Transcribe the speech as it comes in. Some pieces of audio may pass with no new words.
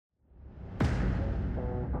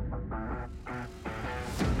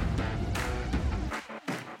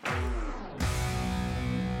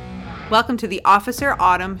Welcome to the Officer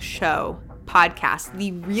Autumn Show podcast,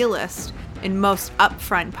 the realest and most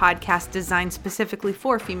upfront podcast designed specifically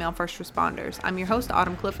for female first responders. I'm your host,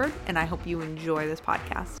 Autumn Clifford, and I hope you enjoy this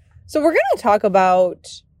podcast. So we're going to talk about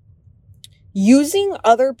using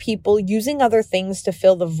other people, using other things to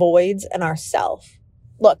fill the voids in ourselves.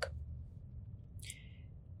 Look,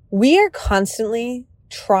 we are constantly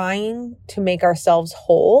trying to make ourselves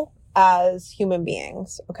whole as human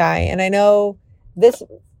beings, okay? And I know this,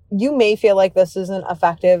 you may feel like this isn't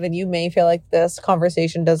effective and you may feel like this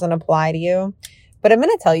conversation doesn't apply to you, but I'm going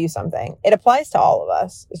to tell you something. It applies to all of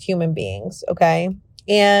us as human beings, okay?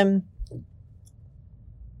 And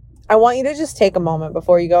I want you to just take a moment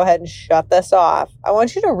before you go ahead and shut this off. I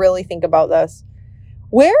want you to really think about this.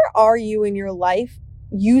 Where are you in your life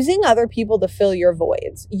using other people to fill your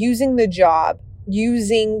voids, using the job,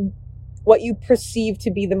 using what you perceive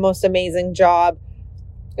to be the most amazing job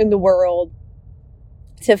in the world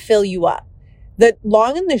to fill you up? The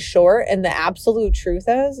long and the short and the absolute truth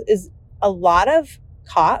is a lot of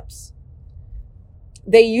cops,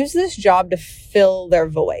 they use this job to fill their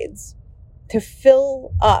voids, to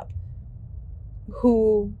fill up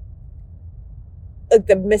like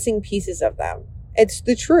the missing pieces of them. It's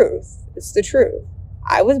the truth. It's the truth.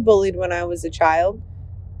 I was bullied when I was a child,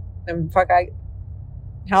 and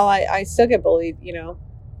I still get bullied,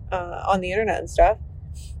 on the internet and stuff.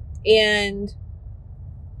 And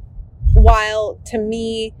while to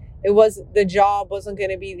me, the job wasn't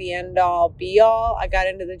going to be the end all be all, I got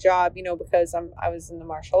into the job, because I was in the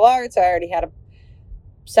martial arts. I already had a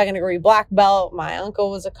second degree black belt. My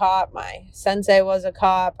uncle was a cop. My sensei was a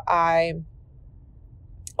cop. I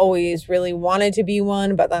always really wanted to be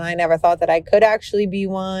one, but then I never thought that I could actually be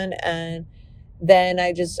one. And then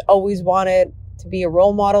I just always wanted to be a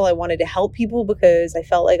role model. I wanted to help people because I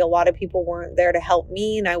felt like a lot of people weren't there to help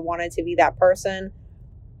me, and I wanted to be that person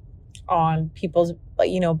on people's,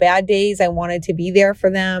 bad days. I wanted to be there for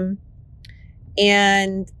them.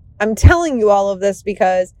 And I'm telling you all of this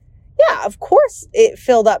because, yeah, of course it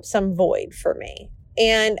filled up some void for me.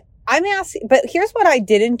 And I'm asking, but here's what I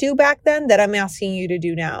didn't do back then that I'm asking you to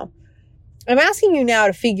do now. I'm asking you now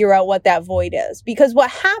to figure out what that void is, because what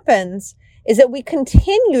happens is that we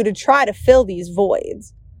continue to try to fill these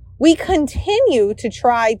voids. We continue to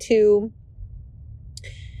try to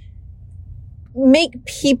make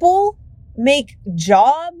people, make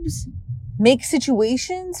jobs, make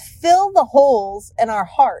situations fill the holes in our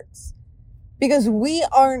hearts, because we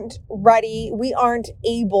aren't ready. We aren't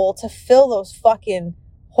able to fill those fucking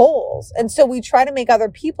holes. And so we try to make other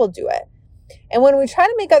people do it. And when we try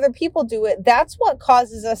to make other people do it, that's what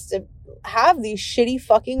causes us to have these shitty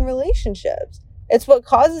fucking relationships. It's what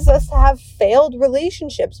causes us to have failed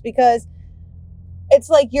relationships, because it's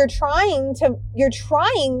like you're trying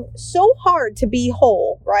so hard to be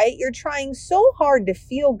whole, right? You're trying so hard to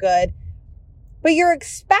feel good, but you're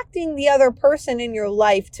expecting the other person in your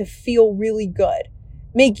life to feel really good,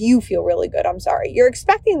 make you feel really good. I'm sorry. You're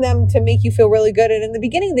expecting them to make you feel really good. And in the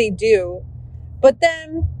beginning they do, but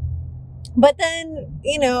then,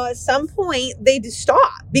 at some point they just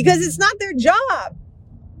stop, because it's not their job.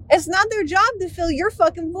 It's not their job to fill your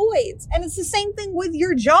fucking voids. And it's the same thing with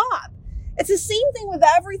your job. It's the same thing with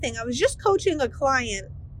everything. I was just coaching a client,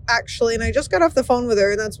 actually, and I just got off the phone with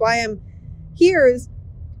her, and that's why I'm here.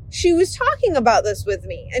 She was talking about this with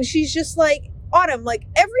me, and she's just like, Autumn, like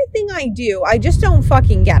everything I do, I just don't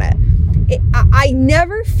fucking get it. I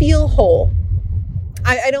never feel whole.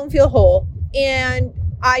 I don't feel whole, and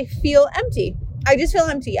I feel empty. I just feel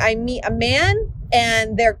empty. I meet a man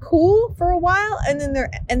and they're cool for a while, and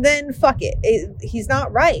then fuck it. He's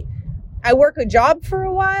not right. I work a job for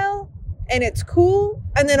a while and it's cool,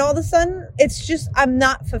 and then all of a sudden it's just, I'm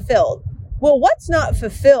not fulfilled. Well, what's not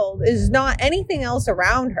fulfilled is not anything else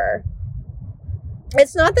around her.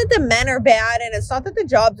 It's not that the men are bad, and it's not that the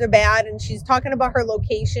jobs are bad, and she's talking about her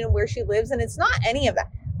location and where she lives, and it's not any of that.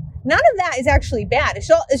 None of that is actually bad. It's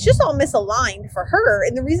just all misaligned for her.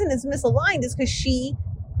 And the reason it's misaligned is because she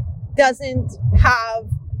doesn't have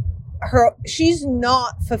she's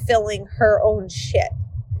not fulfilling her own shit.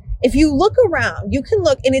 If you look around, you can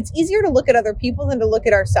look, and it's easier to look at other people than to look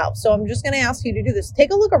at ourselves. So I'm just going to ask you to do this.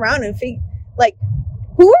 Take a look around and figure,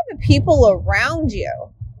 who are the people around you?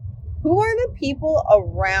 Who are the people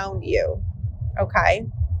around you? Okay.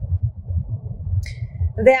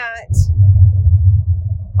 That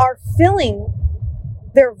are filling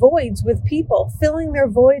their voids with people, filling their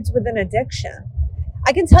voids with an addiction.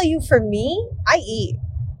 I can tell you, for me, I eat.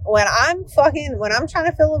 When I'm trying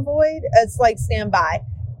to fill a void, it's like standby.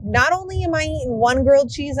 Not only am I eating one grilled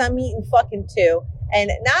cheese, I'm eating fucking two. And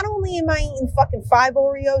not only am I eating fucking 5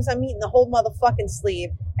 Oreos, I'm eating the whole motherfucking sleeve.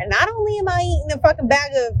 And not only am I eating a fucking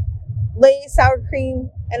bag of Lay's sour cream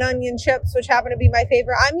and onion chips, which happen to be my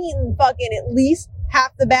favorite, I'm eating fucking at least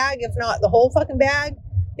half the bag, if not the whole fucking bag.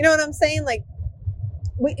 You know what I'm saying? Like,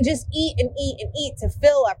 we just eat and eat and eat to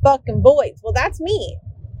fill our fucking voids. Well, that's me.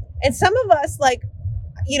 And some of us, like,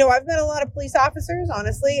 you know, I've met a lot of police officers,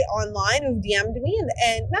 honestly, online who've DM'd me,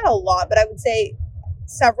 and not a lot, but I would say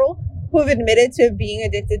several who have admitted to being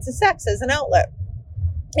addicted to sex as an outlet.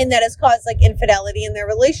 And that has caused, like, infidelity in their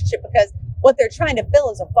relationship because what they're trying to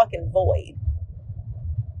fill is a fucking void.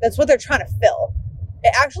 That's what they're trying to fill.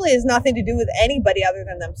 It actually has nothing to do with anybody other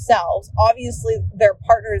than themselves. Obviously, their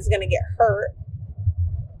partner is going to get hurt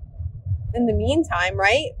in the meantime,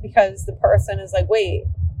 right? Because the person is like, wait,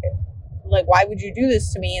 like, why would you do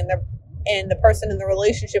this to me? And the person in the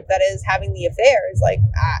relationship that is having the affair is like,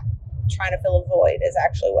 trying to fill a void is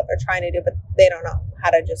actually what they're trying to do, but they don't know how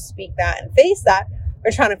to just speak that and face that.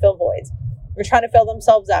 We're trying to fill voids. We're trying to fill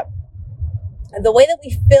themselves up. And the way that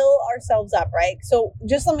we fill ourselves up, right? So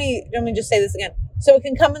just let me just say this again. So it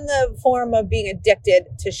can come in the form of being addicted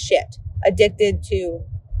to shit, addicted to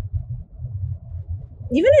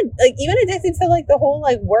even addicted to like the whole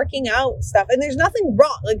like working out stuff. And there's nothing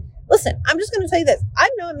wrong. Like, listen, I'm just going to tell you this.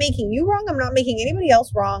 I'm not making you wrong. I'm not making anybody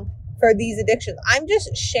else wrong for these addictions. I'm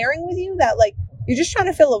just sharing with you that like you're just trying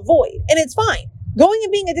to fill a void, and it's fine. Going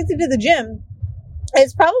and being addicted to the gym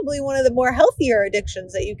is probably one of the more healthier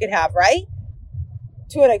addictions that you could have, right?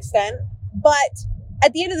 To an extent. But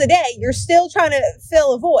at the end of the day, you're still trying to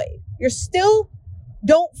fill a void. You're still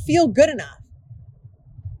don't feel good enough.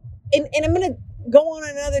 And I'm going to go on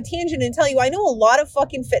another tangent and tell you, I know a lot of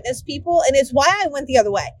fucking fitness people, and it's why I went the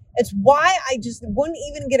other way. It's why I just wouldn't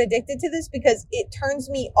even get addicted to this, because it turns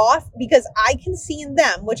me off, because I can see in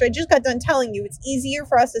them, which I just got done telling you, it's easier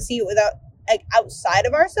for us to see it without, like, outside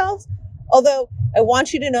of ourselves. Although I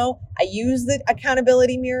want you to know, I use the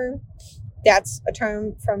accountability mirror. That's a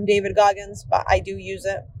term from David Goggins, but I do use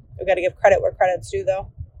it. I've got to give credit where credit's due,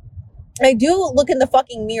 though. I do look in the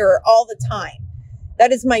fucking mirror all the time.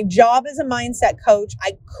 That is my job as a mindset coach.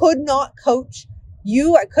 I could not coach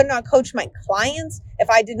you. I could not coach my clients if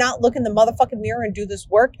I did not look in the motherfucking mirror and do this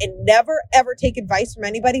work, and never, ever take advice from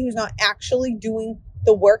anybody who's not actually doing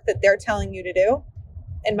the work that they're telling you to do,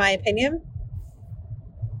 in my opinion.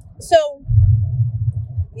 So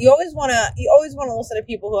you always want to listen to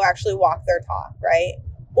people who actually walk their talk, right?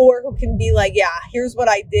 Or who can be like, yeah, here's what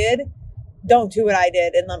I did. Don't do what I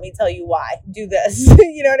did, and let me tell you why. Do this.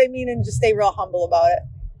 You know what I mean? And just stay real humble about it.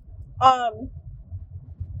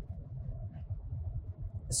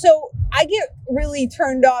 So I get really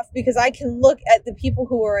turned off because I can look at the people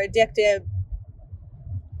who are addicted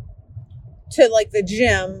to like the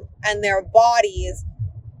gym and their bodies.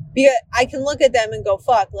 Because I can look at them and go,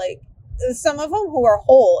 fuck, like some of them who are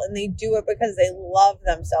whole and they do it because they love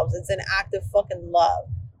themselves. It's an act of fucking love.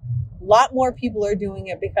 A lot more people are doing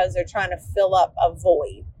it because they're trying to fill up a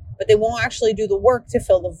void, but they won't actually do the work to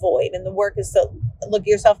fill the void. And the work is to look at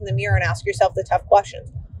yourself in the mirror and ask yourself the tough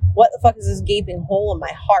questions. What the fuck is this gaping hole in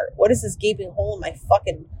my heart? What is this gaping hole in my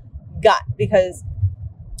fucking gut? Because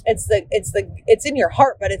it's in your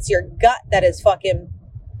heart, but it's your gut that is fucking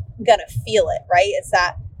gonna feel it, right? It's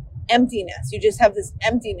that emptiness. You just have this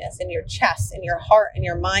emptiness in your chest, in your heart, in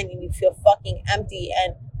your mind, and you feel fucking empty,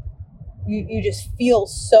 and you just feel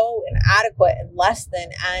so inadequate and less than,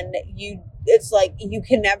 and it's like you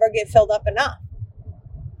can never get filled up enough.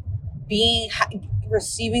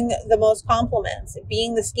 Receiving the most compliments,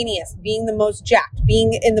 being the skinniest, being the most jacked,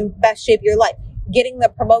 being in the best shape of your life, getting the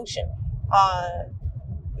promotion,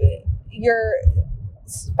 your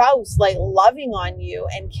spouse like loving on you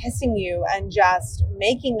and kissing you and just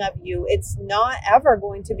making of you, it's not ever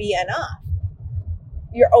going to be enough.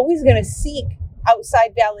 You're always going to seek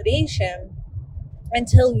outside validation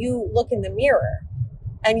until you look in the mirror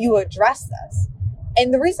and you address this.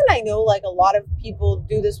 And the reason I know like a lot of people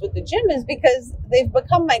do this with the gym is because they've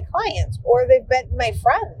become my clients or they've been my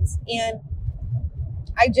friends, and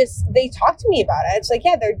they talk to me about it. It's like,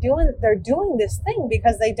 yeah, they're doing this thing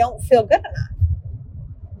because they don't feel good enough.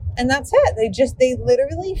 And that's it. They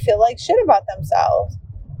literally feel like shit about themselves.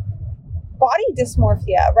 Body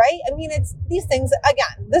dysmorphia, right? I mean, it's these things,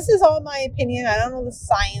 again, this is all my opinion. I don't know the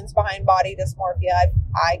science behind body dysmorphia.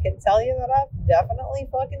 I can tell you that I've definitely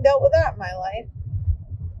fucking dealt with that in my life.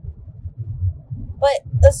 But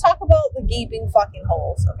let's talk about the gaping fucking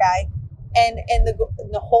holes, okay? And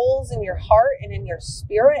the holes in your heart and in your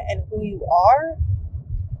spirit and who you are.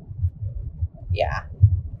 Yeah,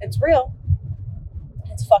 it's real.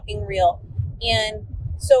 It's fucking real. And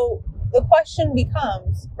so the question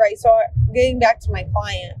becomes, right? So getting back to my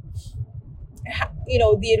client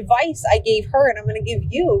the advice I gave her and I'm going to give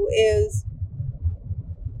you is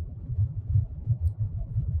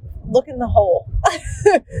look in the hole.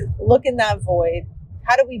 Look in that void.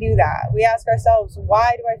 How do we do that? We ask ourselves,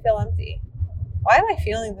 why do I feel empty? Why am I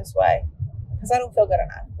feeling this way? Because I don't feel good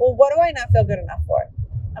enough. Well, what do I not feel good enough for?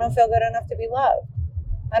 I don't feel good enough to be loved.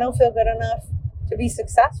 I don't feel good enough to be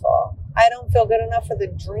successful. I don't feel good enough for the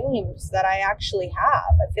dreams that I actually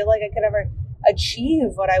have. I feel like I could never achieve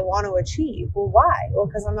what I want to achieve. Well, why? Well,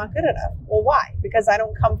 because I'm not good enough. Well, why? Because I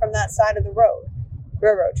don't come from that side of the road,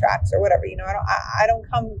 railroad tracks or whatever.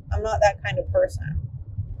 I'm not that kind of person.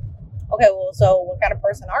 Okay, well, so what kind of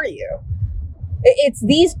person are you? It's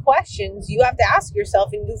these questions you have to ask yourself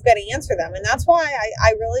and you've got to answer them. And that's why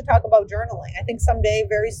I really talk about journaling. I think someday,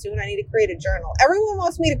 very soon, I need to create a journal. Everyone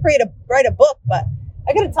wants me to write a book, but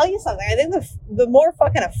I got to tell you something. I think the more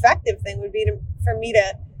fucking effective thing would be for me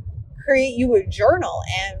to create you a journal,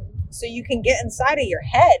 and so you can get inside of your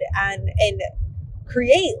head and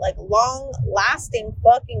create like long lasting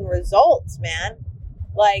fucking results, man.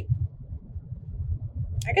 Like,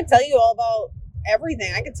 I could tell you all about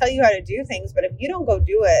everything. I could tell you how to do things, but if you don't go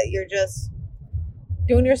do it, you're just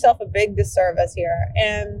doing yourself a big disservice here.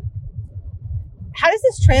 And how does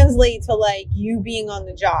this translate to like you being on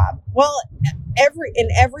the job? Well, in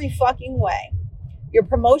every fucking way. Your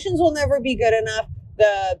promotions will never be good enough.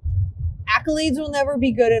 The accolades will never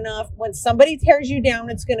be good enough. When somebody tears you down,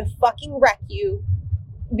 it's going to fucking wreck you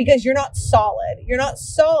because you're not solid. You're not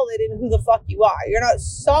solid in who the fuck you are. You're not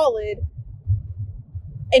solid.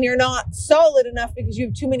 And you're not solid enough because you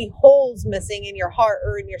have too many holes missing in your heart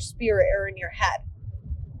or in your spirit or in your head.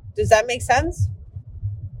 Does that make sense?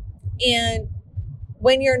 And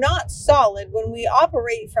when you're not solid, when we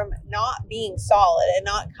operate from not being solid and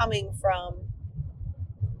not coming from,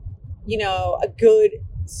 a good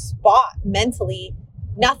spot mentally,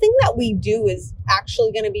 nothing that we do is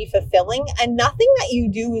actually going to be fulfilling, and nothing that you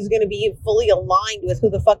do is going to be fully aligned with who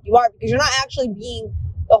the fuck you are, because you're not actually being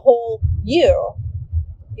the whole you.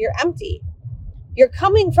 You're empty. You're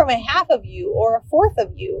coming from a half of you or a fourth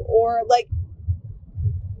of you, or like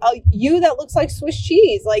a you that looks like Swiss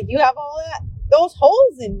cheese. Like you have all those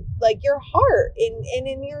holes in like your heart and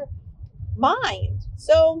in your mind.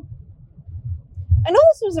 So I know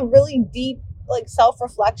this was a really deep like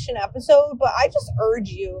self-reflection episode, but I just urge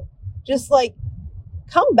you, just like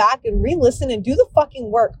come back and re-listen and do the fucking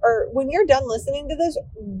work. Or when you're done listening to this,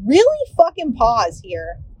 really fucking pause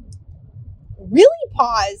here. Really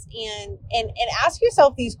pause and ask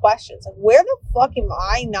yourself these questions. Like, where the fuck am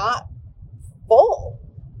I not full?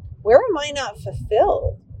 Where am I not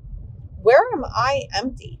fulfilled? Where am I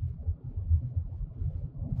empty?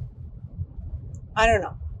 I don't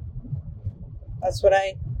know. That's what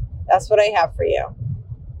I have for you.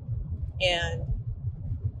 And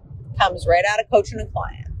comes right out of coaching a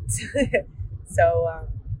client. So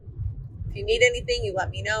if you need anything, you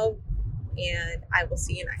let me know, and I will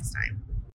see you next time.